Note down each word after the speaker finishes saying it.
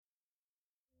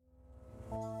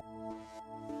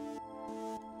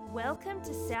Welcome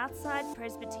to Southside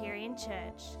Presbyterian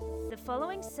Church. The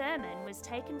following sermon was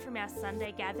taken from our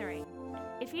Sunday gathering.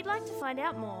 If you'd like to find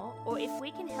out more, or if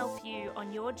we can help you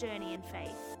on your journey in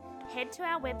faith, head to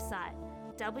our website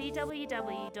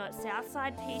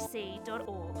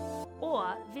www.southsidepc.org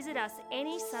or visit us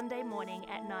any Sunday morning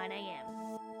at 9 a.m.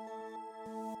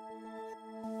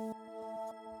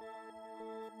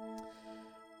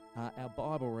 Our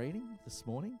Bible reading this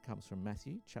morning comes from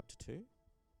Matthew chapter 2.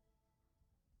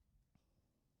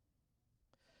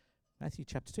 Matthew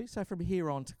chapter 2. So from here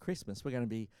on to Christmas, we're going to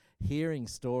be hearing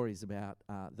stories about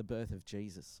the birth of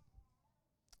Jesus.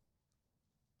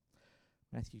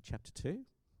 Matthew chapter 2,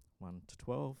 1 to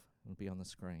 12, will be on the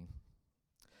screen.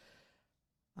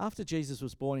 After Jesus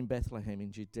was born in Bethlehem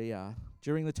in Judea,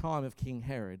 during the time of King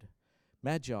Herod,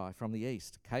 Magi from the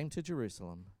east came to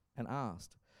Jerusalem and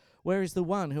asked, "Where is the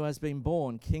one who has been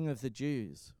born King of the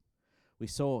Jews? We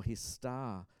saw his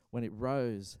star when it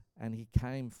rose, and we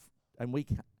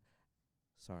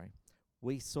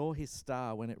saw his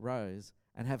star when it rose,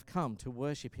 and have come to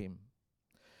worship him."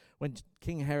 When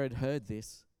King Herod heard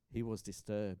this, he was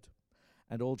disturbed,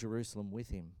 and all Jerusalem with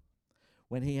him.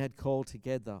 When he had called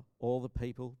together all the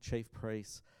people, chief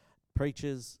priests,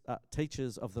 teachers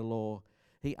of the law,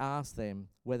 he asked them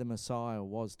where the Messiah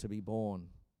was to be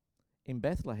born. "In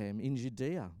Bethlehem, in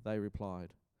Judea," they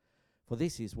replied, "for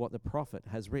this is what the prophet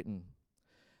has written.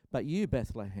 But you,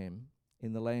 Bethlehem,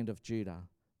 in the land of Judah,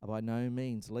 are by no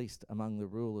means least among the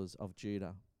rulers of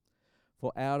Judah.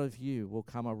 For out of you will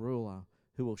come a ruler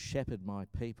who will shepherd my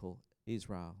people,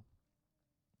 Israel."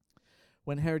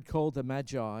 Then Herod called the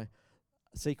Magi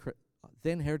secretly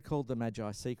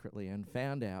and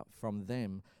found out from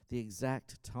them the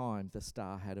exact time the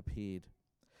star had appeared.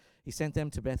 He sent them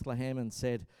to Bethlehem and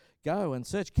said, "Go and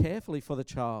search carefully for the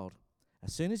child.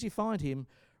 As soon as you find him,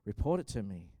 report it to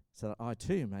me, so that I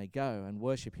too may go and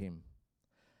worship him."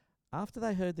 After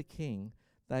they heard the king,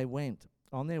 they went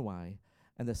on their way,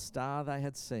 and the star they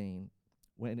had seen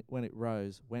when it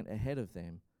rose went ahead of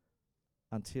them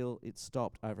until it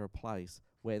stopped over a place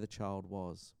where the child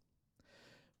was.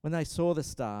 When they saw the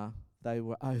star, they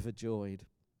were overjoyed.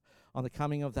 On the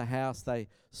coming of the house, they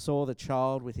saw the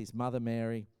child with his mother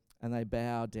Mary, and they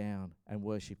bowed down and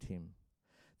worshipped him.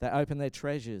 They opened their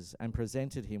treasures and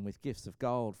presented him with gifts of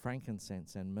gold,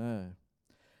 frankincense, and myrrh.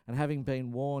 And having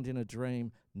been warned in a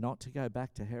dream not to go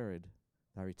back to Herod,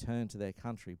 they returned to their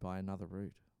country by another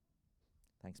route.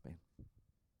 Thanks, Ben.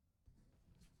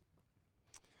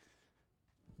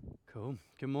 Cool.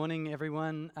 Good morning,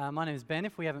 everyone. My name is Ben.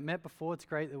 If we haven't met before, it's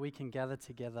great that we can gather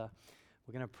together.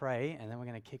 We're going to pray, and then we're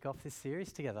going to kick off this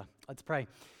series together. Let's pray.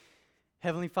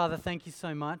 Heavenly Father, thank you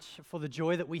so much for the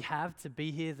joy that we have to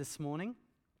be here this morning.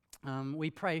 We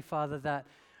pray, Father, that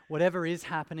whatever is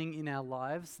happening in our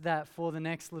lives, that for the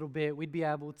next little bit, we'd be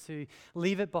able to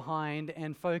leave it behind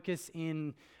and focus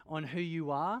in on who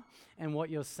you are and what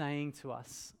you're saying to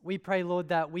us. We pray, Lord,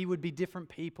 that we would be different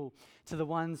people to the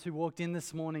ones who walked in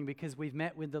this morning because we've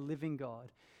met with the living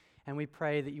God. And we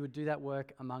pray that you would do that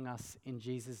work among us in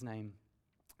Jesus' name.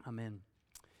 Amen.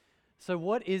 So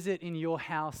what is it in your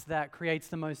house that creates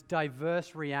the most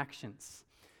diverse reactions?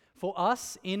 For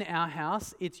us, in our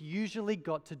house, it's usually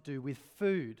got to do with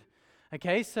food.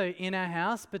 Okay, so in our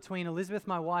house, between Elizabeth,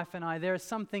 my wife, and I, there are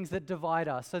some things that divide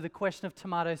us. So the question of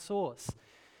tomato sauce.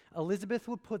 Elizabeth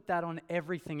would put that on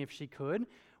everything if she could,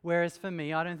 whereas for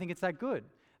me, I don't think it's that good.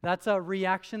 That's a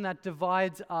reaction that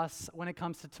divides us when it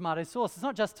comes to tomato sauce. It's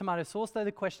not just tomato sauce, though,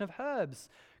 the question of herbs.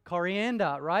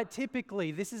 Coriander, right?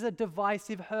 Typically, this is a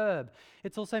divisive herb.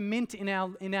 It's also mint in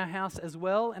our house as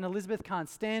well, and Elizabeth can't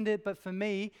stand it, but for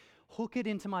me, hook it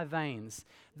into my veins.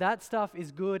 That stuff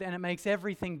is good, and it makes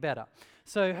everything better.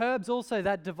 So herbs also,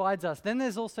 that divides us. Then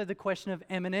there's also the question of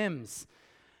M&Ms.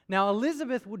 Now,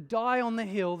 Elizabeth would die on the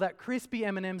hill that crispy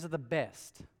M&Ms are the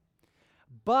best.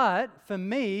 But for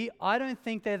me, I don't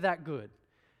think they're that good.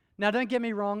 Now, don't get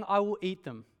me wrong, I will eat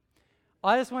them.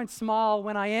 I just won't smile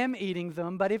when I am eating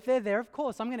them, but if they're there, of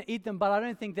course, I'm going to eat them, but I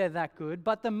don't think they're that good.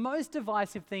 But the most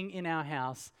divisive thing in our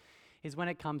house is when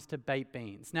it comes to baked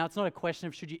beans. Now, it's not a question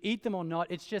of should you eat them or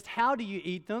not, it's just how do you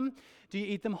eat them? Do you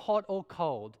eat them hot or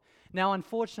cold? Now,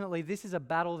 unfortunately, this is a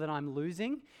battle that I'm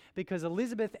losing because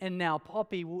Elizabeth and now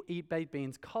Poppy will eat baked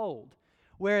beans cold.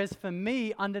 Whereas for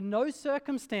me, under no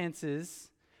circumstances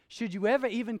should you ever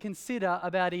even consider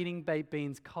about eating baked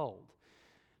beans cold.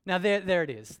 Now, there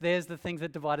it is. There's the things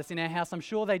that divide us in our house. I'm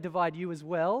sure they divide you as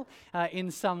well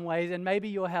in some ways, and maybe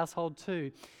your household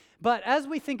too. But as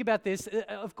we think about this,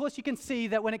 of course, you can see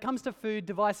that when it comes to food,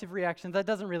 divisive reactions, that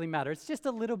doesn't really matter. It's just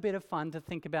a little bit of fun to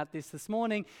think about this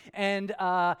morning. And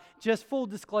just full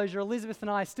disclosure, Elizabeth and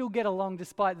I still get along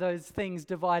despite those things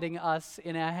dividing us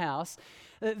in our house.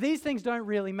 These things don't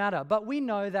really matter, but we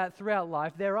know that throughout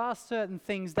life there are certain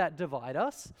things that divide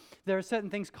us. There are certain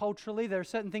things culturally, there are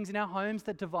certain things in our homes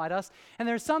that divide us, and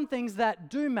there are some things that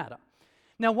do matter.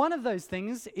 Now, one of those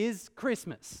things is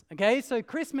Christmas, okay? So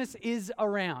Christmas is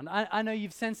around. I know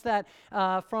you've sensed that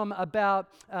from about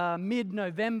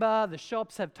mid-November. The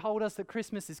shops have told us that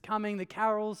Christmas is coming, the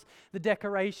carols, the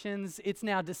decorations. It's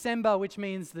now December, which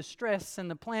means the stress and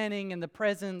the planning and the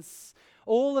presents,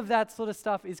 all of that sort of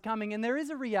stuff is coming. And there is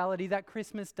a reality that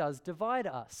Christmas does divide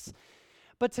us.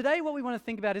 But today what we want to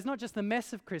think about is not just the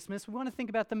mess of Christmas, we want to think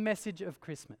about the message of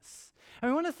Christmas. And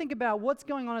we want to think about what's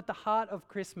going on at the heart of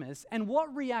Christmas and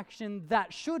what reaction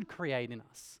that should create in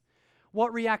us.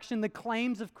 What reaction the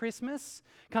claims of Christmas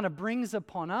kind of brings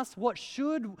upon us.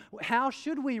 How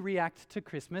should we react to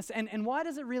Christmas? And why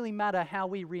does it really matter how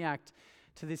we react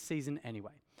to this season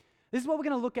anyway? This is what we're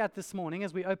going to look at this morning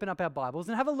as we open up our Bibles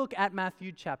and have a look at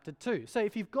Matthew chapter 2. So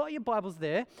if you've got your Bibles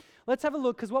there, let's have a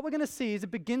look, because what we're going to see is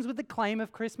it begins with the claim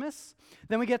of Christmas,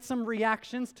 then we get some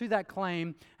reactions to that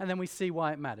claim, and then we see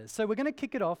why it matters. So we're going to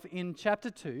kick it off in chapter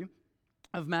 2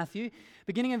 of Matthew,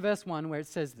 beginning in verse 1, where it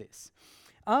says this.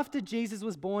 After Jesus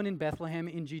was born in Bethlehem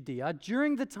in Judea,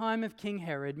 during the time of King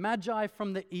Herod, Magi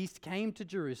from the east came to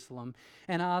Jerusalem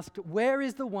and asked, "Where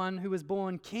is the one who was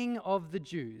born King of the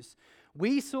Jews?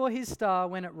 We saw his star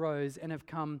when it rose and have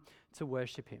come to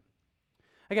worship him."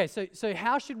 Okay, so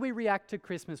how should we react to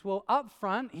Christmas? Well, up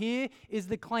front, here is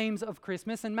the claims of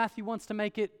Christmas, and Matthew wants to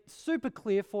make it super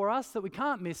clear for us that we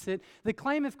can't miss it. The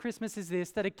claim of Christmas is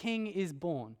this, that a king is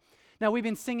born. Now, we've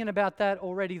been singing about that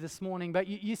already this morning, but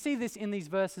you see this in these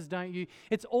verses, don't you?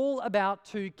 It's all about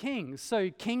two kings.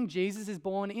 So King Jesus is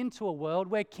born into a world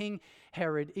where King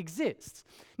Herod exists.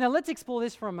 Now, let's explore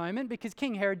this for a moment, because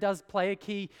King Herod does play a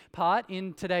key part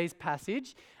in today's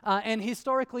passage. And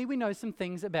historically, we know some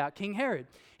things about King Herod.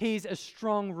 He's a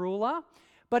strong ruler,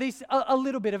 but he's a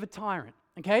little bit of a tyrant.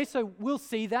 Okay, so we'll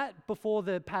see that before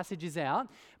the passage is out.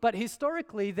 But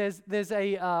historically, there's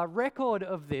a record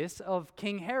of this, of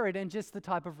King Herod and just the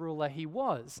type of ruler he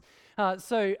was.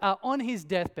 So on his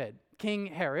deathbed, King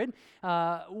Herod,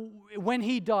 when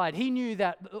he died, he knew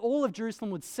that all of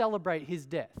Jerusalem would celebrate his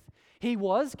death.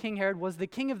 King Herod was the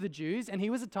king of the Jews, and he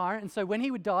was a tyrant, and so when he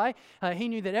would die, he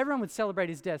knew that everyone would celebrate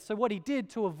his death. So what he did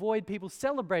to avoid people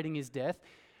celebrating his death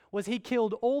was he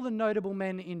killed all the notable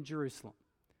men in Jerusalem,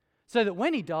 so that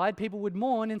when he died, people would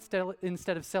mourn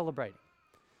instead of celebrating.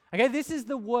 Okay, this is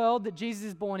the world that Jesus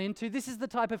is born into. This is the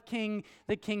type of king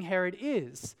that King Herod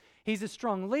is. He's a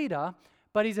strong leader,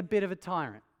 but he's a bit of a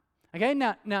tyrant. Okay,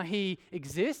 now he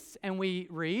exists, and we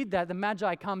read that the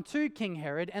Magi come to King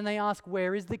Herod, and they ask,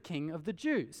 "Where is the King of the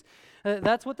Jews?"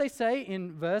 That's what they say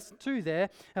in verse 2 there.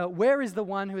 "Where is the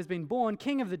one who has been born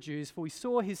King of the Jews? For we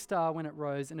saw his star when it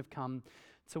rose and have come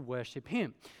to worship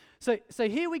him." So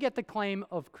here we get the claim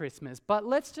of Christmas, but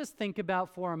let's just think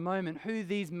about for a moment who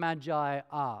these Magi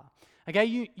are.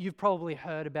 Okay, you've probably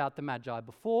heard about the Magi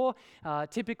before.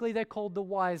 Typically, they're called the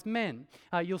wise men.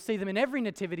 You'll see them in every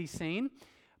nativity scene,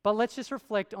 but let's just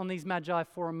reflect on these Magi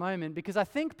for a moment, because I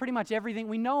think pretty much everything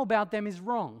we know about them is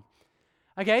wrong.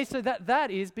 Okay, so that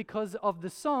is because of the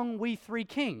song, "We Three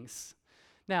Kings."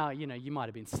 Now, you might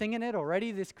have been singing it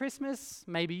already this Christmas.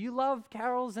 Maybe you love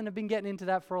carols and have been getting into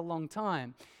that for a long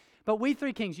time. But "We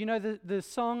Three Kings," you know the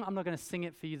song. I'm not going to sing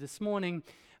it for you this morning,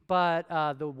 but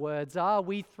the words are,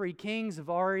 "We three kings of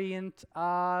Orient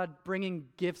are bringing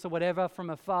gifts," or whatever,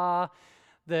 "from afar."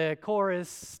 The chorus,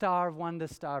 "Star of wonder,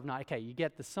 star of night." Okay, you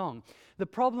get the song. The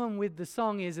problem with the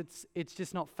song is it's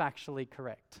just not factually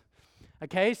correct.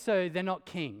 Okay, so they're not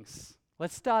kings.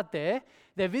 Let's start there.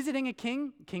 They're visiting a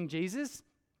king, King Jesus.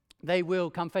 They will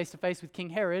come face to face with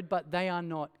King Herod, but they are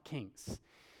not kings.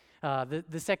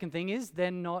 The second thing is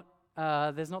there's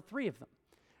not three of them,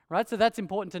 right? So that's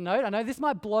important to note. I know this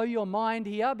might blow your mind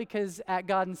here, because at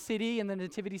Garden City and the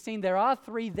nativity scene, there are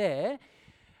three there,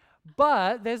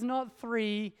 but there's not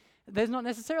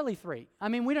necessarily three. I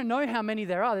mean, we don't know how many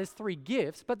there are. There's three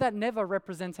gifts, but that never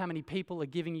represents how many people are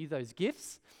giving you those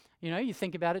gifts. You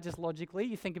think about it just logically.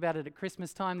 You think about it at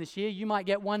Christmas time this year, you might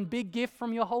get one big gift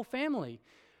from your whole family,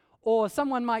 or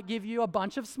someone might give you a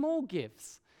bunch of small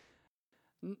gifts.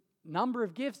 Number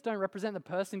of gifts don't represent the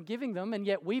person giving them, and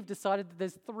yet we've decided that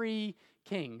there's three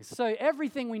kings. So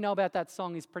everything we know about that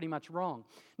song is pretty much wrong.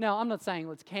 Now, I'm not saying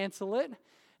let's cancel it.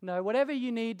 No, whatever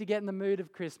you need to get in the mood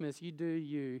of Christmas, you do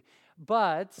you.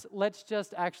 But let's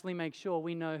just actually make sure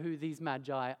we know who these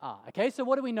magi are. Okay, so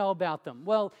what do we know about them?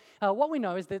 Well, what we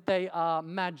know is that they are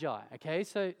magi. Okay,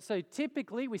 so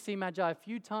typically we see magi a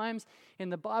few times in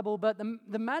the Bible, but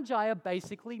the magi are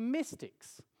basically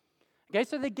mystics. Okay,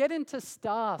 so they get into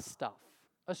star stuff,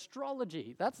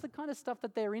 astrology. That's the kind of stuff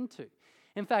that they're into.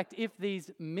 In fact, if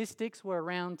these mystics were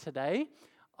around today,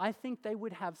 I think they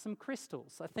would have some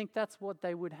crystals. I think that's what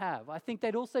they would have. I think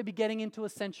they'd also be getting into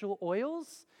essential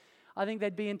oils. I think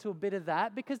they'd be into a bit of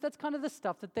that because that's kind of the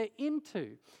stuff that they're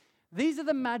into. These are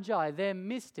the magi. They're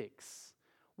mystics.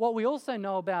 What we also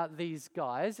know about these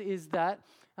guys is that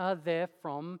they're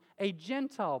from a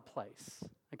Gentile place.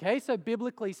 Okay, so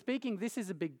biblically speaking, this is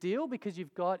a big deal because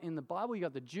you've got in the Bible, you've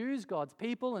got the Jews, God's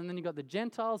people, and then you've got the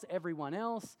Gentiles, everyone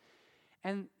else,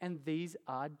 and these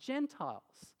are Gentiles.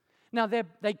 Now,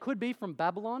 they could be from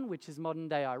Babylon, which is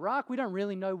modern-day Iraq. We don't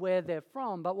really know where they're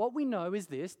from, but what we know is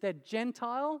this: they're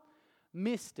Gentile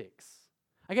mystics.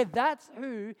 Okay, that's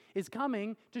who is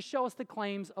coming to show us the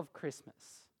claims of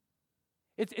Christmas.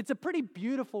 It's a pretty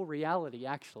beautiful reality,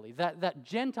 actually, that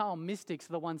Gentile mystics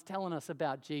are the ones telling us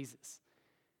about Jesus.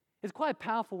 It's quite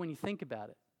powerful when you think about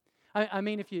it. I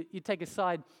mean, if you take a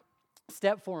side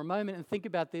step for a moment and think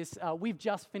about this, we've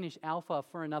just finished Alpha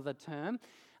for another term.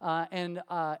 And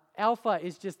Alpha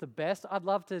is just the best. I'd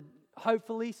love to,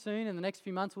 hopefully soon, in the next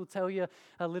few months, we'll tell you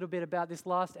a little bit about this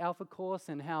last Alpha course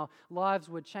and how lives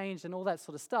were changed and all that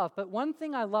sort of stuff. But one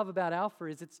thing I love about Alpha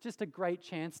is it's just a great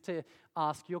chance to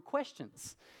ask your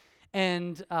questions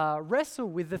and wrestle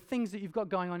with the things that you've got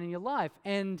going on in your life.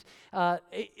 And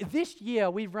this year,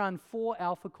 we've run 4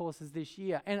 Alpha courses this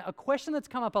year. And a question that's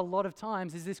come up a lot of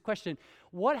times is this question: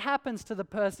 what happens to the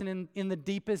person in the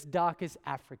deepest, darkest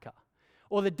Africa?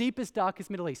 Or the deepest, darkest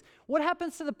Middle East? What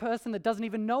happens to the person that doesn't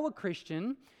even know a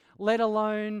Christian, let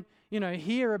alone,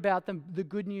 hear about the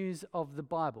good news of the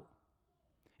Bible?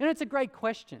 It's a great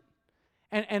question.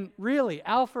 And really,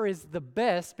 Alpha is the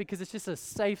best because it's just a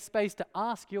safe space to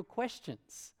ask your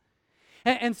questions.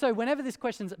 And so whenever this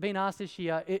question's been asked this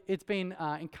year, it's been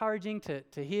encouraging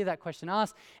to hear that question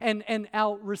asked. And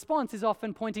our response is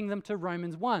often pointing them to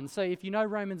Romans 1. So if you know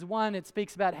Romans 1, it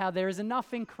speaks about how there is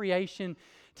enough in creation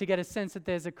to get a sense that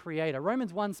there's a creator.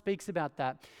 Romans 1 speaks about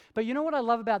that. But you know what I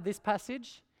love about this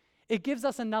passage? It gives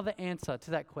us another answer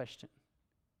to that question.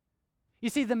 You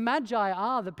see, the Magi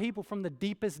are the people from the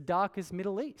deepest, darkest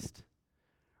Middle East,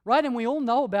 right? And we all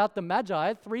know about the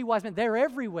Magi, 3 wise men. They're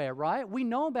everywhere, right? We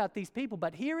know about these people.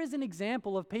 But here is an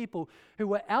example of people who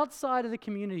were outside of the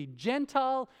community,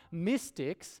 Gentile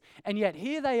mystics, and yet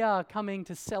here they are coming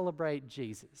to celebrate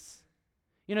Jesus.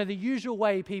 The usual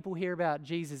way people hear about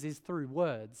Jesus is through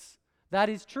words. That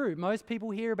is true. Most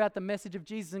people hear about the message of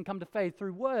Jesus and come to faith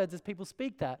through words as people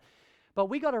speak that. But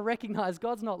we got to recognize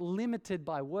God's not limited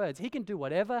by words. He can do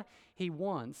whatever he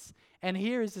wants. And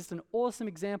here is just an awesome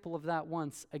example of that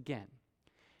once again.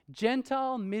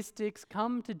 Gentile mystics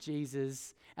come to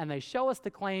Jesus and they show us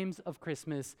the claims of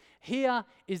Christmas. Here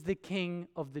is the King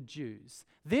of the Jews.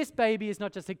 This baby is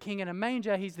not just a king in a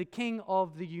manger, he's the King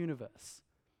of the universe.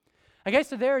 Okay,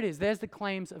 so there it is. There's the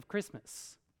claims of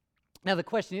Christmas. Now the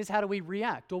question is, how do we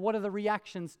react? Or what are the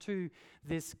reactions to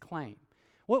this claim?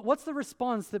 What's the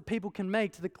response that people can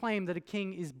make to the claim that a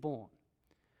king is born?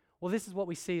 Well, this is what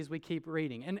we see as we keep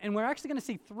reading. And we're actually going to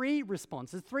see 3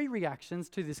 responses, 3 reactions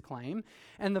to this claim.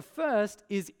 And the first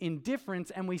is indifference,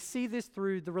 and we see this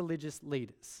through the religious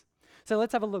leaders. So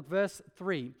let's have a look. Verse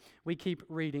 3, we keep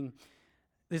reading.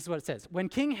 This is what it says. When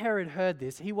King Herod heard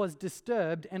this, he was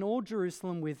disturbed, and all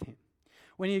Jerusalem with him.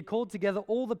 When he had called together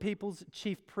all the people's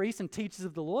chief priests and teachers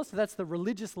of the law, so that's the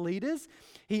religious leaders,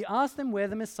 he asked them where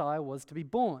the Messiah was to be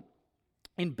born.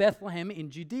 In Bethlehem in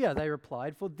Judea, they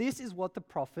replied, for this is what the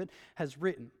prophet has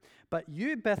written. But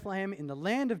you, Bethlehem, in the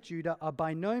land of Judah, are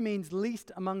by no means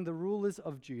least among the rulers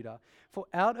of Judah, for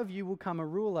out of you will come a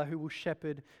ruler who will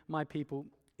shepherd my people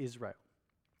Israel.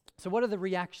 So what are the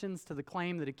reactions to the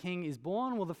claim that a king is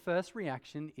born? Well, the first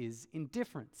reaction is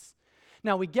indifference.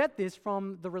 Now, we get this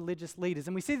from the religious leaders,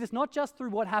 and we see this not just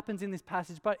through what happens in this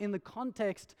passage, but in the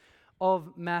context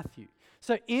of Matthew.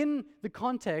 So in the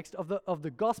context of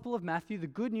the Gospel of Matthew, the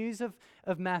good news of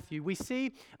Matthew, we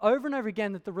see over and over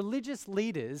again that the religious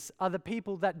leaders are the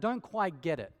people that don't quite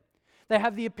get it. They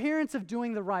have the appearance of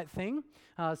doing the right thing.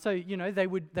 They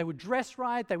would dress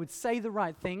right, they would say the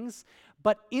right things,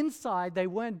 but inside they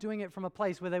weren't doing it from a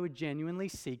place where they were genuinely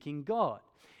seeking God.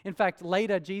 In fact,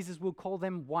 later Jesus will call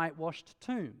them whitewashed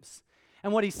tombs.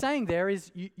 And what he's saying there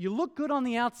is, you look good on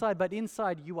the outside, but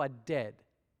inside you are dead.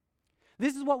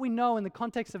 This is what we know in the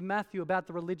context of Matthew about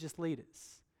the religious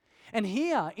leaders. And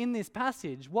here in this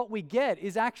passage, what we get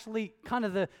is actually kind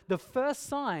of the first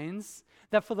signs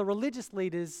that for the religious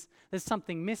leaders, there's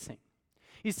something missing.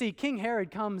 You see, King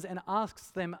Herod comes and asks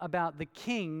them about the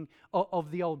king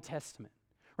of the Old Testament.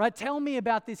 Right? Tell me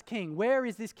about this king. Where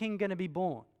is this king going to be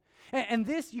born? And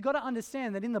this, you've got to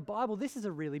understand that in the Bible, this is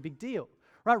a really big deal.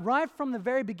 Right from the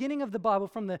very beginning of the Bible,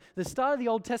 from the start of the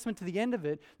Old Testament to the end of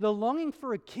it, the longing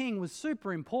for a king was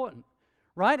super important.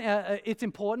 Right? It's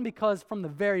important because from the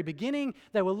very beginning,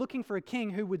 they were looking for a king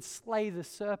who would slay the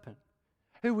serpent,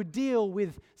 who would deal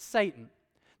with Satan.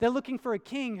 They're looking for a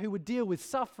king who would deal with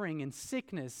suffering and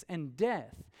sickness and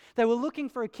death. They were looking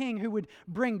for a king who would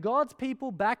bring God's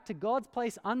people back to God's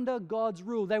place under God's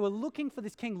rule. They were looking for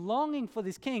this king, longing for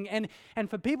this king. And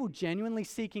for people genuinely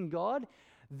seeking God,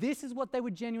 this is what they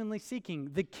were genuinely seeking,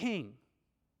 the king.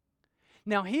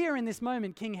 Now here in this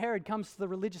moment, King Herod comes to the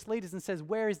religious leaders and says,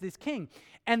 where is this king?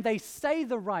 And they say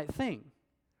the right thing.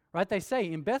 Right? They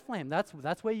say, in Bethlehem,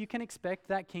 that's where you can expect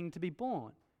that king to be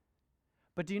born.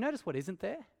 But do you notice what isn't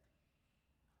there?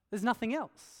 There's nothing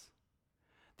else.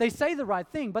 They say the right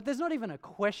thing, but there's not even a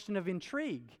question of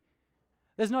intrigue.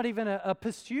 There's not even a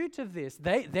pursuit of this.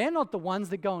 They're not the ones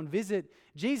that go and visit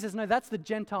Jesus. No, that's the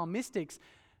Gentile mystics.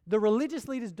 The religious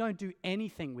leaders don't do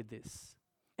anything with this.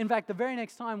 In fact, the very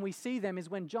next time we see them is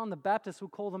when John the Baptist will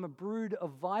call them a brood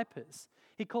of vipers.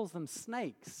 He calls them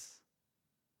snakes.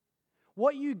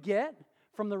 What you get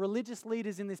from the religious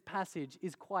leaders in this passage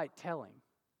is quite telling.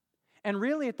 And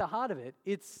really at the heart of it,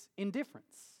 it's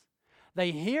indifference.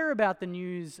 They hear about the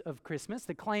news of Christmas,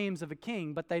 the claims of a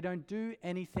king, but they don't do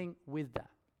anything with that.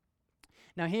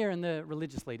 Now here in the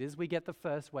religious leaders, we get the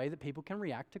first way that people can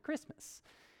react to Christmas.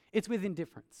 It's with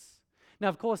indifference. Now,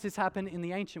 of course, this happened in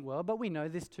the ancient world, but we know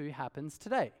this too happens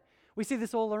today. We see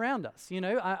this all around us.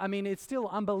 I mean, it's still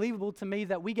unbelievable to me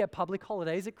that we get public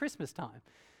holidays at Christmas time.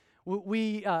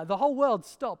 The whole world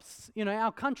stops,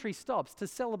 our country stops to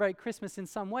celebrate Christmas in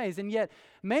some ways, and yet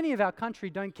many of our country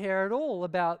don't care at all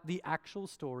about the actual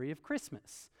story of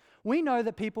Christmas. We know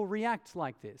that people react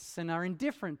like this and are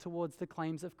indifferent towards the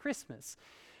claims of Christmas.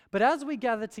 But as we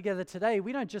gather together today,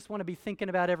 we don't just want to be thinking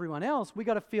about everyone else, we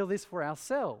got to feel this for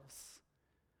ourselves.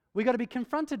 We got to be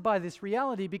confronted by this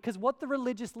reality, because what the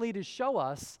religious leaders show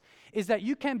us is that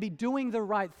you can be doing the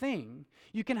right thing.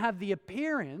 You can have the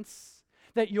appearance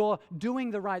that you're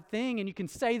doing the right thing and you can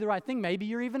say the right thing. Maybe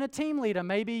you're even a team leader.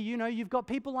 Maybe, you've got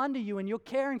people under you and you're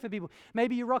caring for people.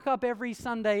 Maybe you rock up every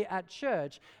Sunday at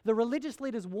church. The religious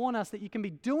leaders warn us that you can be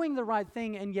doing the right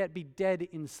thing and yet be dead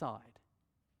inside.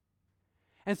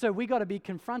 And so we got to be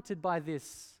confronted by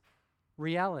this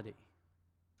reality.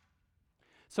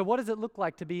 So what does it look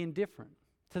like to be indifferent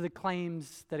to the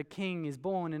claims that a king is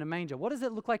born in a manger? What does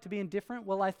it look like to be indifferent?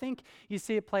 Well, I think you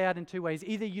see it play out in two ways.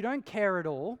 Either you don't care at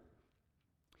all,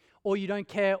 or you don't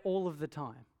care all of the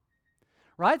time.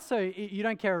 Right? So you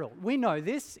don't care at all. We know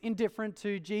this, indifferent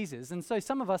to Jesus. And so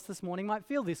some of us this morning might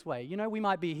feel this way. We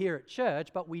might be here at church,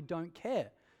 but we don't care.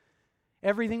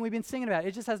 Everything we've been singing about,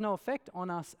 it just has no effect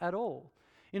on us at all.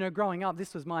 Growing up,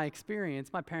 this was my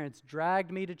experience. My parents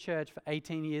dragged me to church for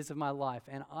 18 years of my life,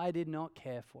 and I did not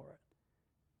care for it.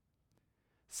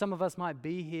 Some of us might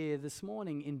be here this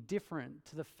morning indifferent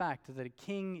to the fact that a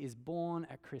king is born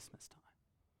at Christmas time.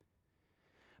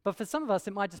 But for some of us,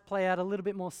 it might just play out a little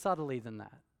bit more subtly than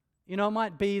that. It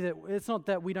might be that it's not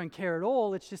that we don't care at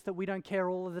all, it's just that we don't care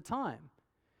all of the time.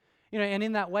 And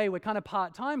in that way, we're kind of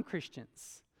part-time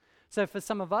Christians. So for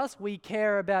some of us, we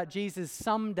care about Jesus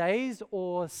some days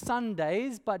or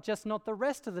Sundays, but just not the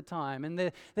rest of the time.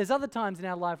 And there's other times in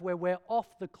our life where we're off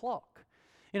the clock.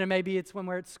 Maybe it's when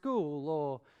we're at school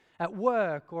or at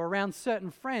work or around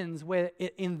certain friends where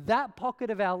in that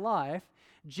pocket of our life,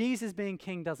 Jesus being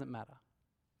king doesn't matter.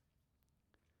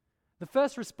 The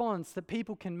first response that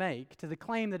people can make to the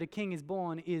claim that a king is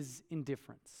born is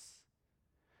indifference.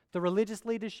 The religious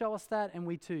leaders show us that, and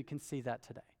we too can see that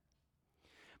today.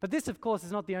 But this, of course,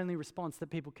 is not the only response that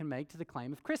people can make to the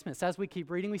claim of Christmas. As we keep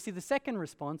reading, we see the second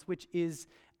response, which is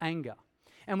anger.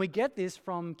 And we get this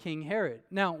from King Herod.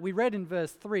 Now, we read in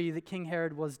verse 3 that King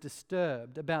Herod was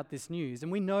disturbed about this news,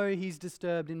 and we know he's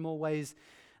disturbed in more ways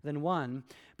than one.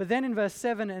 But then in verse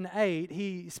 7 and 8,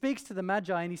 he speaks to the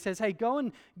Magi and he says, hey, go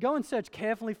and search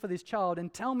carefully for this child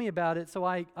and tell me about it so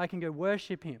I can go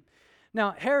worship him.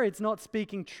 Now, Herod's not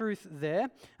speaking truth there.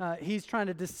 He's trying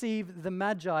to deceive the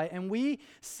Magi, and we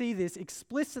see this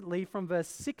explicitly from verse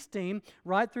 16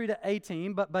 right through to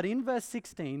 18, but in verse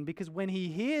 16, because when he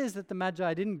hears that the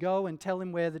Magi didn't go and tell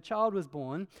him where the child was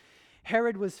born,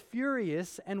 Herod was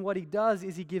furious, and what he does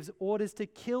is he gives orders to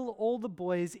kill all the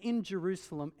boys in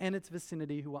Jerusalem and its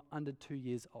vicinity who are under 2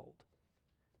 years old.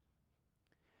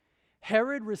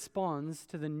 Herod responds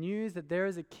to the news that there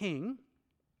is a king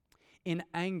in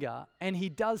anger, and he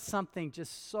does something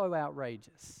just so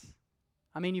outrageous.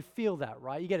 I mean, you feel that,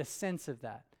 right? You get a sense of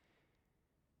that.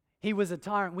 He was a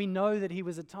tyrant. We know that he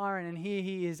was a tyrant, and here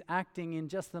he is acting in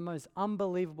just the most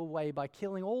unbelievable way by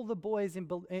killing all the boys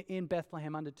in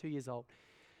Bethlehem under 2 years old.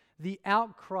 The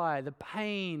outcry, the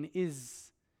pain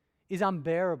is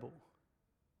unbearable.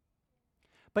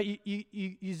 But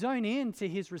you zone in to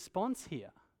his response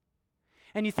here.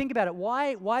 And you think about it,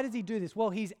 why does he do this? Well,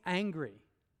 he's angry.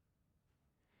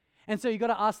 And so you've got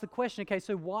to ask the question, okay,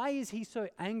 so why is he so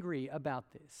angry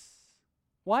about this?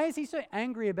 Why is he so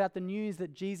angry about the news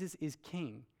that Jesus is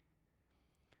king?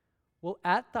 Well,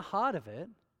 at the heart of it,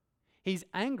 he's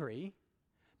angry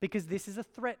because this is a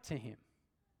threat to him.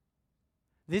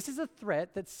 This is a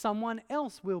threat that someone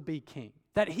else will be king,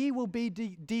 that he will be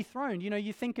dethroned. You know,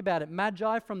 you think about it,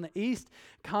 Magi from the east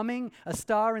coming, a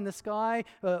star in the sky,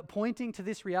 pointing to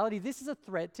this reality. This is a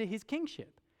threat to his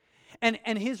kingship.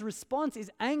 And his response is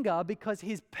anger because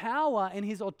his power and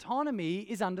his autonomy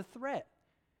is under threat.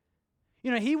 You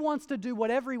know, he wants to do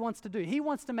whatever he wants to do. He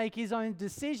wants to make his own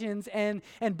decisions and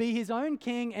be his own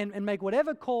king and make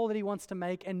whatever call that he wants to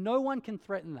make, and no one can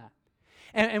threaten that.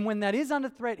 And when that is under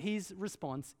threat, his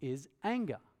response is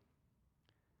anger.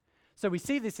 So we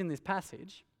see this in this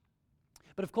passage,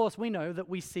 but of course we know that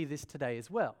we see this today as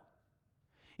well.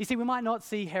 You see, we might not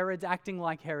see Herods acting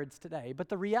like Herods today, but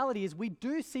the reality is we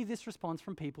do see this response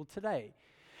from people today.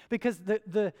 Because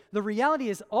the reality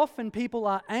is often people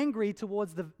are angry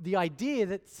towards the idea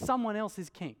that someone else is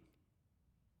king.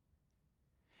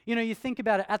 You know, you think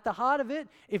about it, at the heart of it,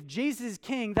 if Jesus is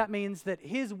king, that means that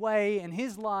his way and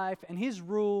his life and his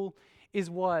rule is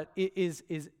what is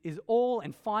all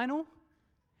and final.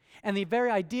 And the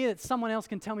very idea that someone else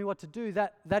can tell me what to do,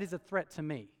 that is a threat to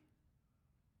me.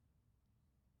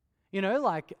 You know,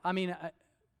 like, I mean,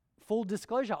 full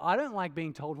disclosure, I don't like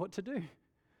being told what to do.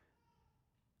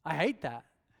 I hate that.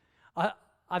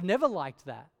 I've never liked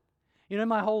that. You know,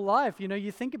 my whole life, you know,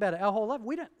 you think about it, our whole life,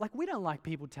 we don't like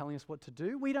people telling us what to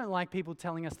do. We don't like people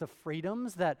telling us the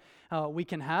freedoms that we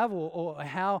can have or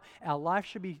how our life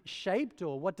should be shaped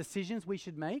or what decisions we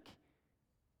should make.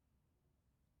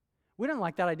 We don't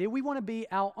like that idea. We want to be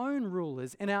our own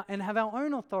rulers and have our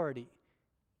own authority.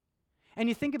 And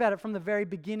you think about it from the very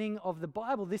beginning of the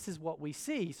Bible, this is what we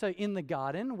see. So in the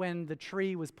garden, when the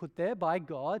tree was put there by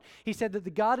God, he said that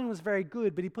the garden was very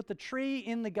good, but he put the tree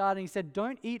in the garden. He said,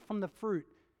 don't eat from the fruit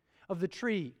of the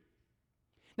tree.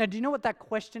 Now, do you know what that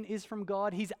question is from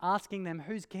God? He's asking them,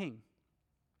 who's king?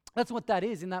 That's what that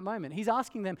is in that moment. He's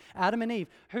asking them, Adam and Eve,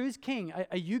 who's king?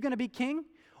 Are you going to be king?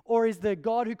 Or is the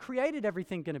God who created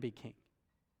everything going to be king?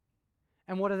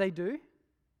 And what do?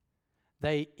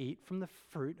 They eat from the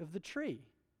fruit of the tree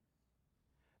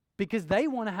because they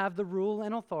want to have the rule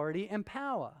and authority and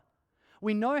power.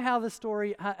 We know how the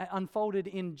story unfolded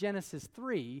in Genesis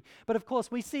 3, but of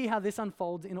course we see how this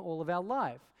unfolds in all of our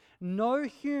life. No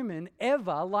human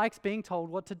ever likes being told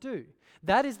what to do.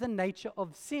 That is the nature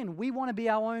of sin. We want to be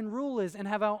our own rulers and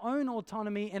have our own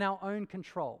autonomy and our own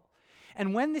control.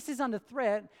 And when this is under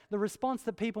threat, the response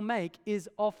that people make is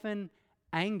often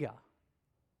anger.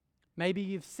 Maybe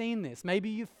you've seen this. Maybe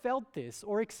you've felt this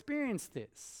or experienced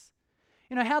this.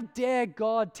 You know, how dare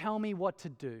God tell me what to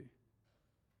do?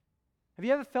 Have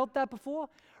you ever felt that before?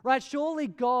 Right? Surely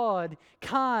God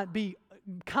can't be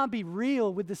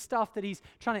real with the stuff that he's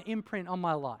trying to imprint on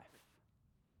my life.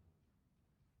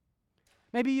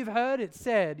 Maybe you've heard it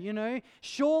said, you know,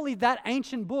 surely that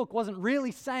ancient book wasn't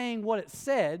really saying what it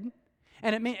said,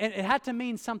 and it had to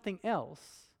mean something else.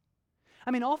 I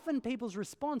mean, often people's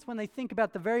response when they think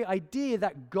about the very idea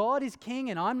that God is king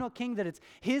and I'm not king, that it's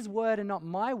his word and not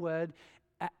my word,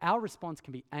 our response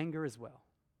can be anger as well.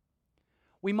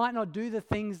 We might not do the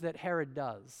things that Herod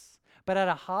does, but at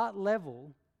a heart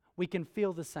level, we can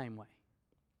feel the same way.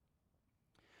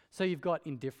 So you've got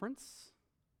indifference,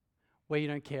 where you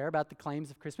don't care about the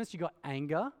claims of Christmas. You've got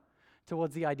anger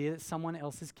towards the idea that someone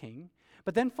else is king.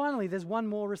 But then finally, there's one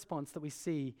more response that we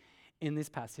see in this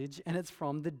passage, and it's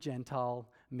from the Gentile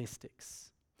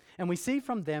mystics. And we see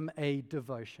from them a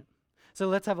devotion. So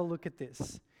let's have a look at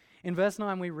this. In verse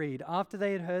 9 we read, after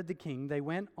they had heard the king,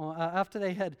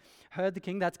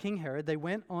 that's King Herod, they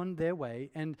went on their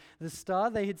way, and the star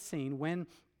they had seen when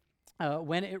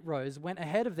it rose went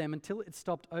ahead of them until it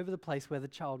stopped over the place where the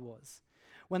child was.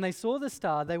 When they saw the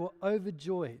star, they were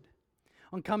overjoyed.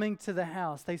 On coming to the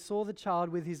house, they saw the child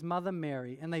with his mother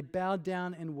Mary, and they bowed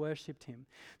down and worshipped him.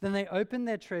 Then they opened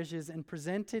their treasures and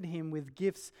presented him with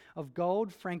gifts of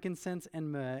gold, frankincense,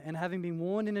 and myrrh. And having been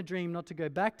warned in a dream not to go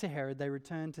back to Herod, they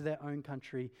returned to their own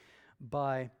country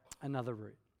by another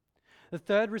route. The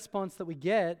third response that we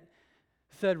get,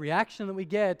 third reaction that we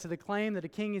get to the claim that a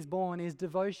king is born is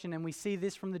devotion, and we see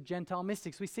this from the Gentile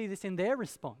mystics. We see this in their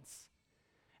response.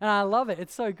 And I love it.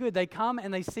 It's so good. They come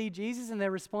and they see Jesus, and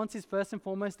their response is first and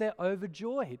foremost, they're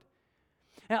overjoyed.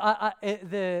 Now,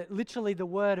 literally the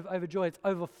word of overjoyed, it's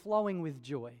overflowing with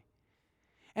joy.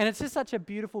 And it's just such a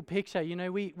beautiful picture. You know,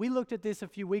 we looked at this a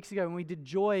few weeks ago when we did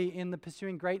Joy in the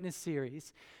Pursuing Greatness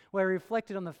series, where we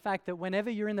reflected on the fact that whenever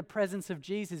you're in the presence of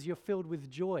Jesus, you're filled with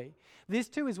joy. This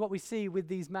too is what we see with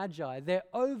these magi. They're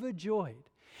overjoyed.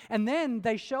 And then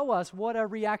they show us what a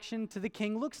reaction to the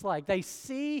king looks like. They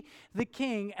see the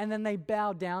king and then they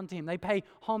bow down to him. They pay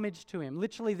homage to him.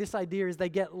 Literally, this idea is they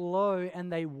get low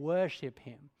and they worship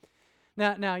him.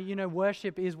 Now, you know,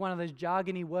 worship is one of those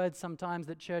jargony words sometimes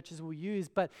that churches will use,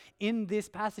 but in this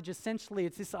passage, essentially,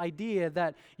 it's this idea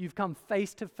that you've come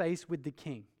face to face with the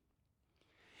king.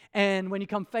 And when you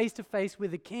come face to face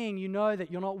with the king, you know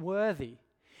that you're not worthy.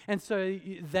 And so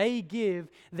they give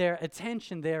their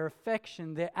attention, their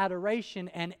affection, their adoration,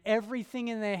 and everything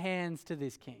in their hands to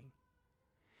this king.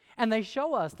 And they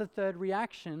show us the third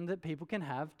reaction that people can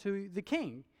have to the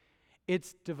king.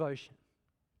 It's devotion.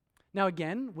 Now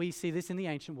again, we see this in the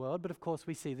ancient world, but of course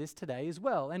we see this today as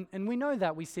well. And we know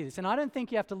that we see this. And I don't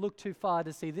think you have to look too far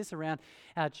to see this around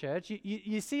our church.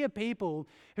 You see a people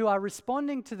who are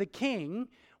responding to the king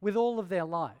with all of their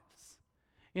lives.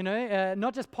 You know,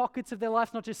 not just pockets of their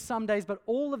lives, not just some days, but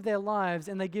all of their lives,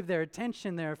 and they give their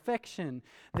attention, their affection,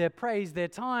 their praise, their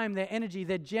time, their energy.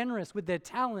 They're generous with their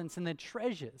talents and their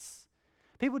treasures.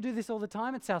 People do this all the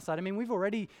time at Southside. I mean, we've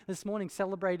already this morning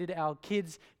celebrated our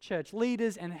kids' church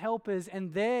leaders and helpers,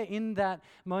 and there in that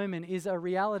moment is a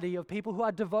reality of people who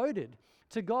are devoted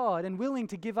to God and willing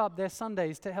to give up their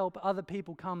Sundays to help other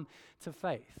people come to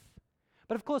faith.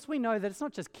 But of course, we know that it's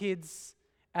not just kids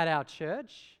at our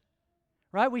church.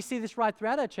 Right? We see this right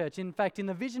throughout our church. In fact, in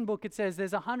the vision book, it says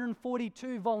there's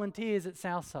 142 volunteers at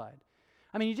Southside.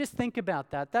 I mean, you just think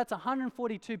about that. That's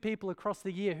 142 people across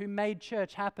the year who made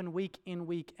church happen week in,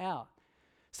 week out.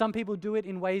 Some people do it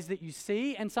in ways that you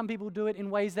see, and some people do it in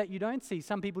ways that you don't see.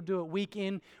 Some people do it week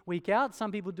in, week out.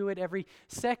 Some people do it every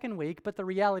second week. But the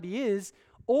reality is,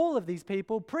 all of these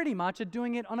people pretty much are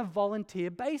doing it on a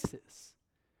volunteer basis.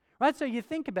 Right, so you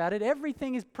think about it,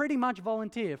 everything is pretty much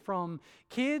volunteer, from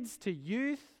kids to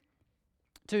youth,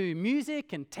 to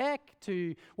music and tech,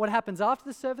 to what happens after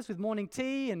the service with morning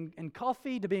tea and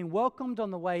coffee, to being welcomed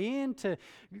on the way in, to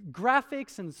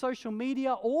graphics and social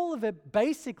media. All of it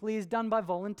basically is done by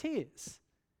volunteers.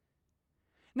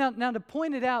 Now to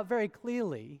point it out very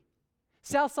clearly,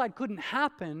 Southside couldn't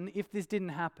happen if this didn't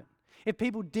happen. If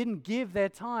people didn't give their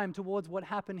time towards what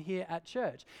happened here at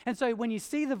church. And so when you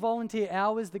see the volunteer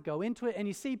hours that go into it and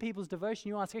you see people's devotion,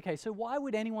 you ask, okay, so why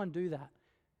would anyone do that?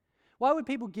 Why would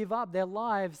people give up their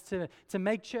lives to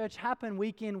make church happen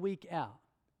week in, week out?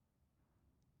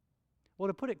 Well,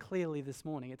 to put it clearly this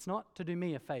morning, it's not to do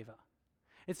me a favor.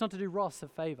 It's not to do Ross a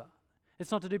favor. It's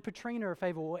not to do Patrina a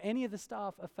favor or any of the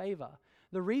staff a favor.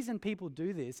 The reason people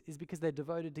do this is because they're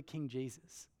devoted to King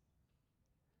Jesus.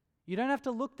 You don't have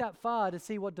to look that far to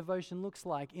see what devotion looks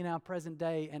like in our present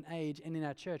day and age and in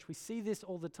our church. We see this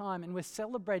all the time, and we're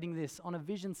celebrating this on a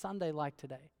Vision Sunday like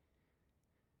today.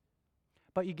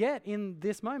 But you get, in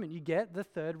this moment, you get the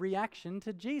third reaction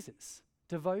to Jesus,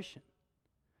 devotion.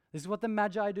 This is what the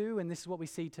Magi do, and this is what we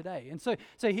see today. And so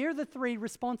here are the three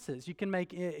responses. You can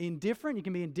make indifferent. You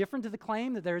can be indifferent to the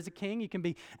claim that there is a king. You can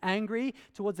be angry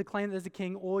towards the claim that there's a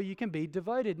king, or you can be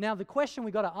devoted. Now, the question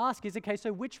we got to ask is, okay,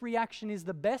 so which reaction is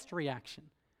the best reaction?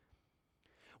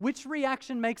 Which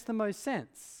reaction makes the most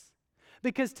sense?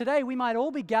 Because today we might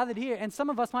all be gathered here, and some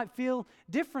of us might feel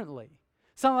differently.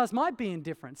 Some of us might be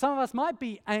indifferent. Some of us might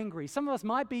be angry. Some of us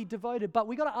might be devoted. But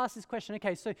we got to ask this question,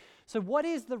 okay, so what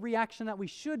is the reaction that we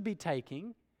should be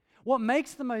taking? What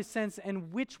makes the most sense,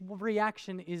 and which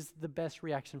reaction is the best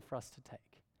reaction for us to take?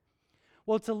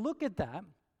 Well, to look at that,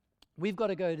 we've got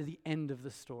to go to the end of the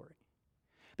story.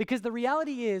 Because the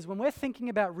reality is, when we're thinking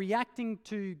about reacting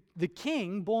to the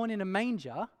king born in a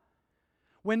manger,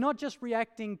 we're not just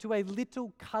reacting to a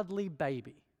little cuddly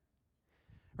baby.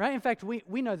 Right? In fact,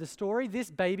 we know the story. This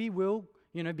baby will,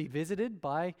 be visited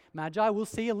by Magi. We'll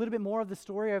see a little bit more of the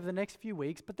story over the next few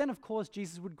weeks. But then, of course,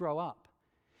 Jesus would grow up.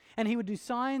 And he would do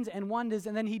signs and wonders,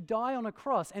 and then he'd die on a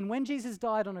cross. And when Jesus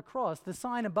died on a cross, the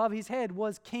sign above his head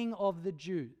was King of the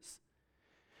Jews.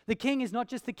 The king is not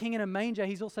just the king in a manger,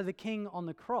 he's also the king on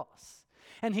the cross.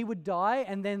 and he would die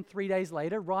and then 3 days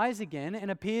later rise again and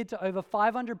appear to over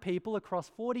 500 people across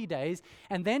 40 days,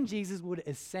 and then Jesus would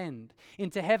ascend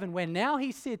into heaven where now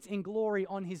he sits in glory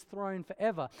on his throne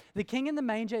forever. The king in the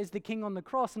manger is the king on the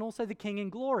cross and also the king in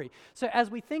glory. So as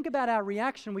we think about our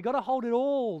reaction, we've got to hold it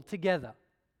all together.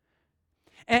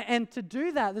 And to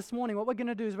do that this morning, what we're going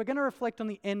to do is we're going to reflect on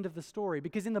the end of the story,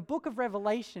 because in the book of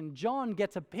Revelation, John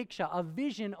gets a picture, a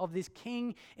vision of this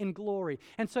king in glory.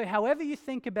 And so however you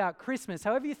think about Christmas,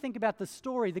 however you think about the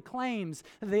story, the claims,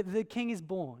 the king is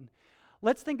born,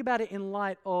 let's think about it in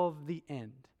light of the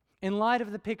end, in light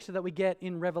of the picture that we get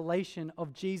in Revelation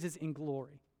of Jesus in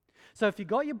glory. So if you've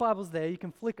got your Bibles there, you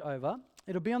can flick over.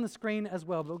 It'll be on the screen as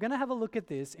well, but we're going to have a look at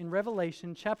this in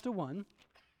Revelation chapter 1,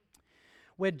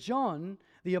 where John,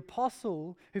 the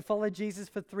apostle who followed Jesus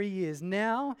for 3 years,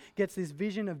 now gets this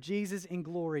vision of Jesus in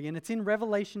glory. And it's in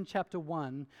Revelation chapter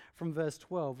 1 from verse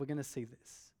 12. We're going to see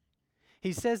this.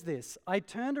 He says this, "I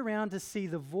turned around to see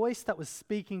the voice that was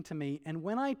speaking to me, and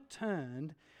when I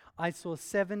turned, I saw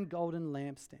 7 golden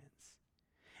lampstands.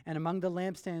 And among the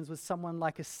lampstands was someone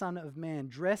like a son of man,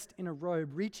 dressed in a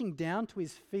robe, reaching down to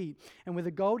his feet, and with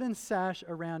a golden sash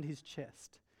around his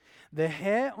chest. The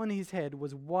hair on his head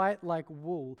was white like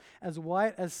wool, as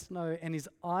white as snow, and his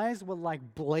eyes were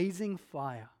like blazing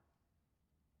fire.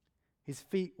 His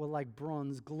feet were like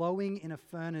bronze, glowing in a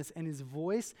furnace, and his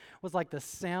voice was like the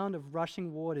sound of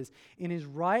rushing waters. In his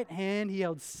right hand he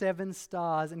held 7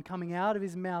 stars, and coming out of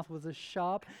his mouth was a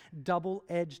sharp,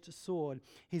 double-edged sword.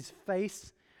 His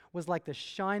face was like the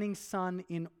shining sun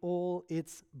in all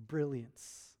its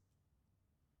brilliance."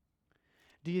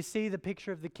 Do you see the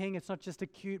picture of the king? It's not just a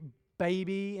cute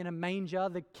baby in a manger.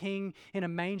 The king in a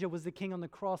manger was the king on the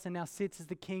cross and now sits as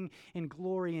the king in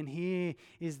glory. And here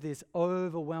is this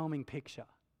overwhelming picture.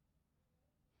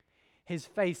 His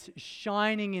face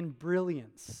shining in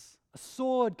brilliance, a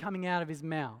sword coming out of his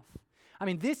mouth. I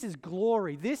mean, this is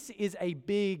glory. This is a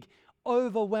big,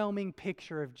 overwhelming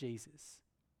picture of Jesus.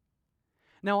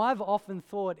 Now, I've often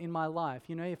thought in my life,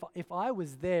 if I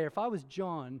was there, if I was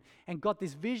John and got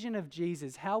this vision of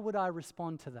Jesus, how would I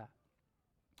respond to that?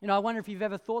 I wonder if you've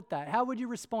ever thought that. How would you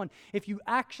respond if you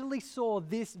actually saw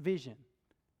this vision?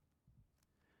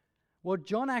 Well,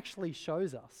 John actually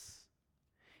shows us.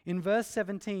 In verse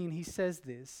 17, he says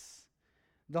this,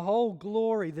 the whole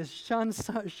glory, the sun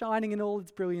shining in all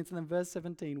its brilliance. And then verse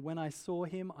 17, "When I saw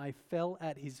him, I fell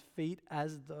at his feet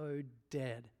as though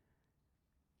dead."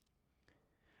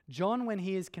 John, when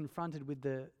he is confronted with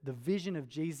the vision of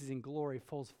Jesus in glory,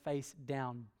 falls face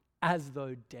down as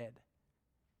though dead.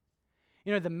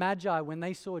 The Magi, when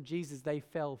they saw Jesus, they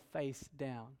fell face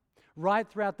down. Right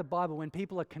throughout the Bible, when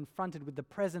people are confronted with the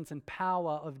presence and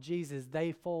power of Jesus,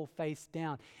 they fall face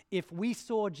down. If we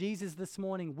saw Jesus this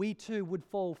morning, we too would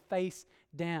fall face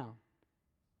down.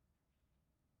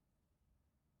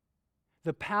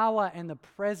 The power and the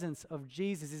presence of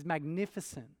Jesus is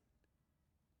magnificent.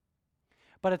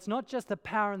 But it's not just the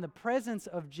power and the presence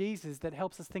of Jesus that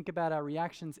helps us think about our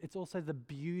reactions, it's also the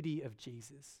beauty of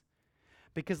Jesus.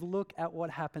 Because look at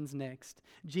what happens next.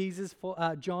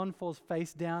 John falls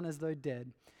face down as though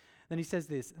dead. Then he says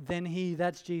this, "Then he,"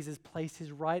 that's Jesus, "placed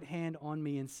his right hand on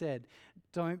me and said,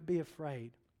 'Don't be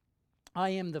afraid. I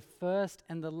am the first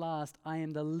and the last. I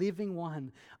am the living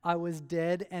one. I was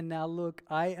dead, and now look,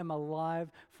 I am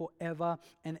alive forever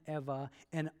and ever,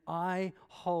 and I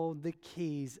hold the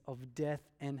keys of death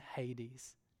and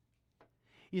Hades.'"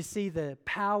 You see, the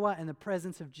power and the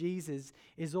presence of Jesus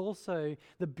is also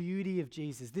the beauty of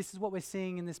Jesus. This is what we're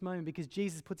seeing in this moment, because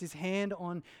Jesus puts his hand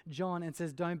on John and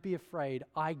says, "Don't be afraid.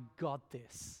 I got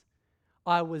this.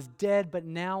 I was dead, but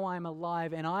now I'm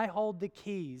alive, and I hold the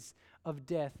keys of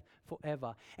death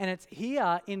forever." And it's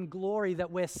here in glory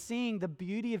that we're seeing the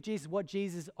beauty of Jesus, what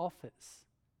Jesus offers.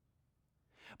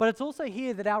 But it's also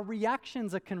here that our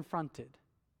reactions are confronted.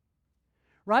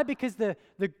 Right? Because the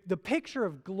picture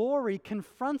of glory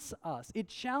confronts us. It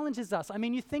challenges us. I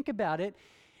mean, you think about it.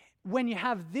 When you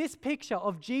have this picture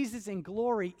of Jesus in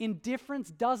glory,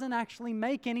 indifference doesn't actually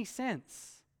make any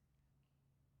sense.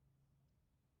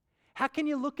 How can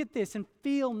you look at this and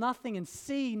feel nothing and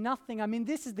see nothing? I mean,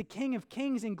 this is the King of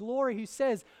Kings in glory who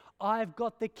says, "I've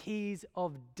got the keys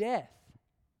of death."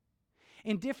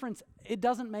 Indifference, it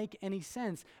doesn't make any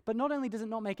sense. But not only does it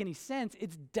not make any sense,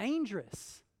 it's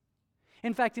dangerous.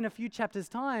 In fact, in a few chapters'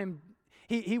 time,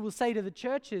 he will say to the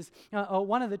churches, or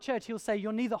one of the church, he'll say,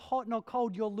 "You're neither hot nor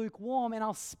cold, you're lukewarm, and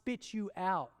I'll spit you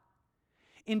out."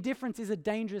 Indifference is a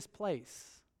dangerous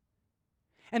place.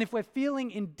 And if we're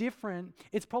feeling indifferent,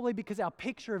 it's probably because our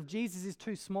picture of Jesus is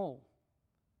too small.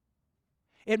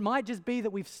 It might just be that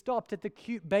we've stopped at the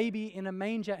cute baby in a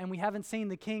manger and we haven't seen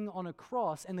the king on a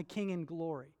cross and the king in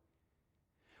glory.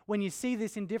 When you see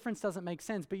this, indifference doesn't make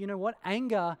sense. But you know what?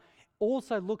 Anger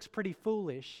also looks pretty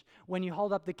foolish when you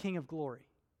hold up the king of glory.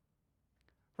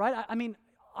 Right? I mean,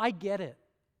 I get it.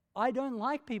 I don't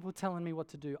like people telling me what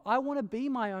to do. I want to be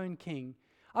my own king.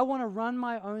 I want to run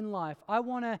my own life. I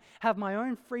want to have my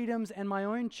own freedoms and my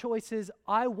own choices.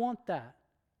 I want that.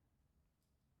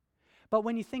 But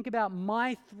when you think about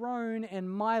my throne and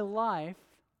my life,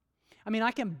 I mean,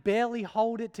 I can barely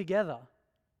hold it together.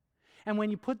 And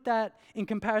when you put that in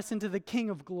comparison to the King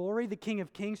of Glory, the King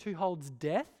of Kings who holds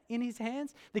death in his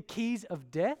hands, the keys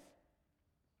of death,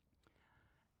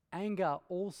 anger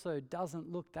also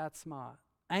doesn't look that smart.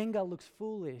 Anger looks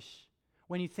foolish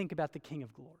when you think about the King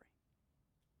of Glory.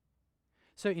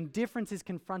 So indifference is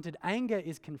confronted, anger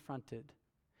is confronted.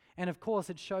 And of course,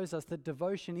 it shows us that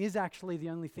devotion is actually the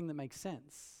only thing that makes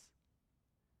sense.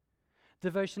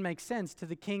 Devotion makes sense to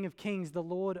the King of Kings, the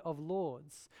Lord of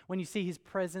Lords, when you see his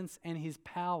presence and his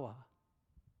power.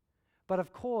 But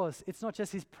of course, it's not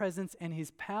just his presence and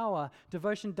his power.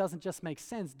 Devotion doesn't just make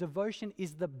sense. Devotion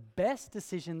is the best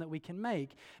decision that we can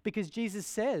make because Jesus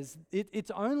says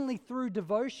it's only through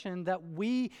devotion that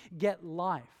we get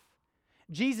life.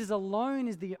 Jesus alone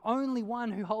is the only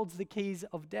one who holds the keys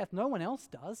of death. No one else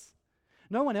does.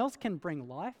 No one else can bring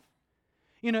life.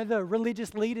 You know, the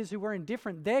religious leaders who were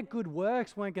indifferent, their good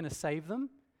works weren't going to save them.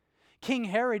 King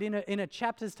Herod, in a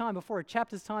chapter's time, before a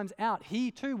chapter's time's out,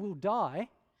 he too will die.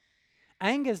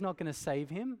 Anger is not going to save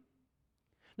him.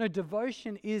 No,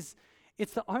 devotion it's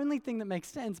the only thing that makes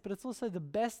sense, but it's also the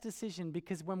best decision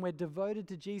because when we're devoted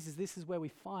to Jesus, this is where we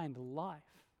find life.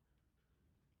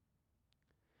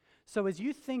 So as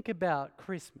you think about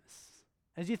Christmas,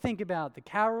 as you think about the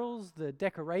carols, the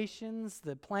decorations,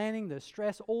 the planning, the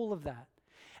stress, all of that,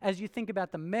 as you think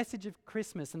about the message of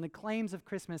Christmas and the claims of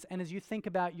Christmas, and as you think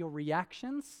about your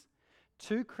reactions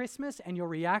to Christmas and your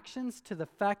reactions to the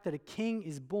fact that a king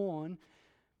is born,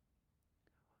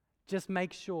 just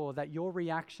make sure that your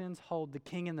reactions hold the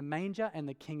king in the manger and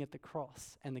the king at the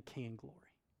cross and the king in glory.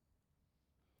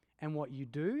 And what you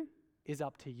do is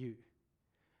up to you.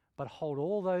 But hold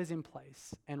all those in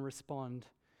place and respond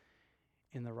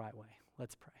in the right way.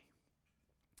 Let's pray.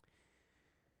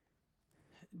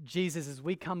 Jesus, as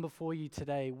we come before you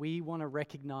today, we want to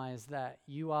recognize that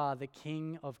you are the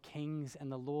King of Kings and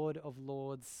the Lord of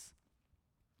Lords,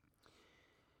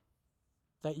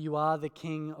 that you are the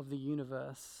King of the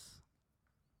universe.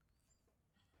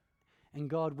 And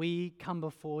God, we come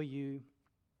before you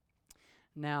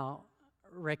now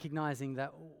recognizing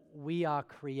that we are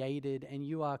created and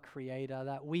you are creator,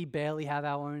 that we barely have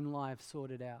our own life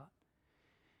sorted out.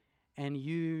 And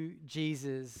you,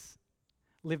 Jesus,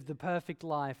 lived the perfect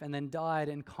life and then died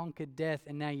and conquered death,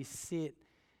 and now you sit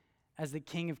as the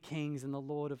King of Kings and the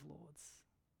Lord of Lords.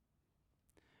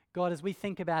 God, as we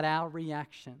think about our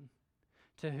reaction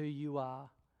to who you are,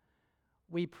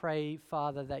 we pray,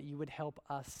 Father, that you would help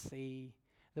us see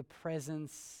the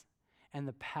presence and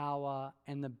the power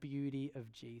and the beauty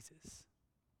of Jesus.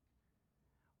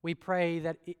 We pray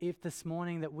that if this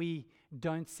morning that we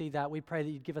don't see that, we pray that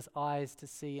you'd give us eyes to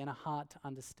see and a heart to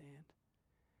understand.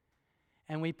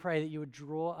 And we pray that you would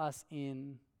draw us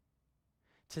in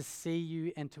to see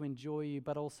you and to enjoy you,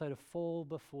 but also to fall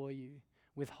before you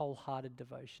with wholehearted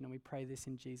devotion. And we pray this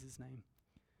in Jesus' name.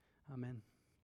 Amen.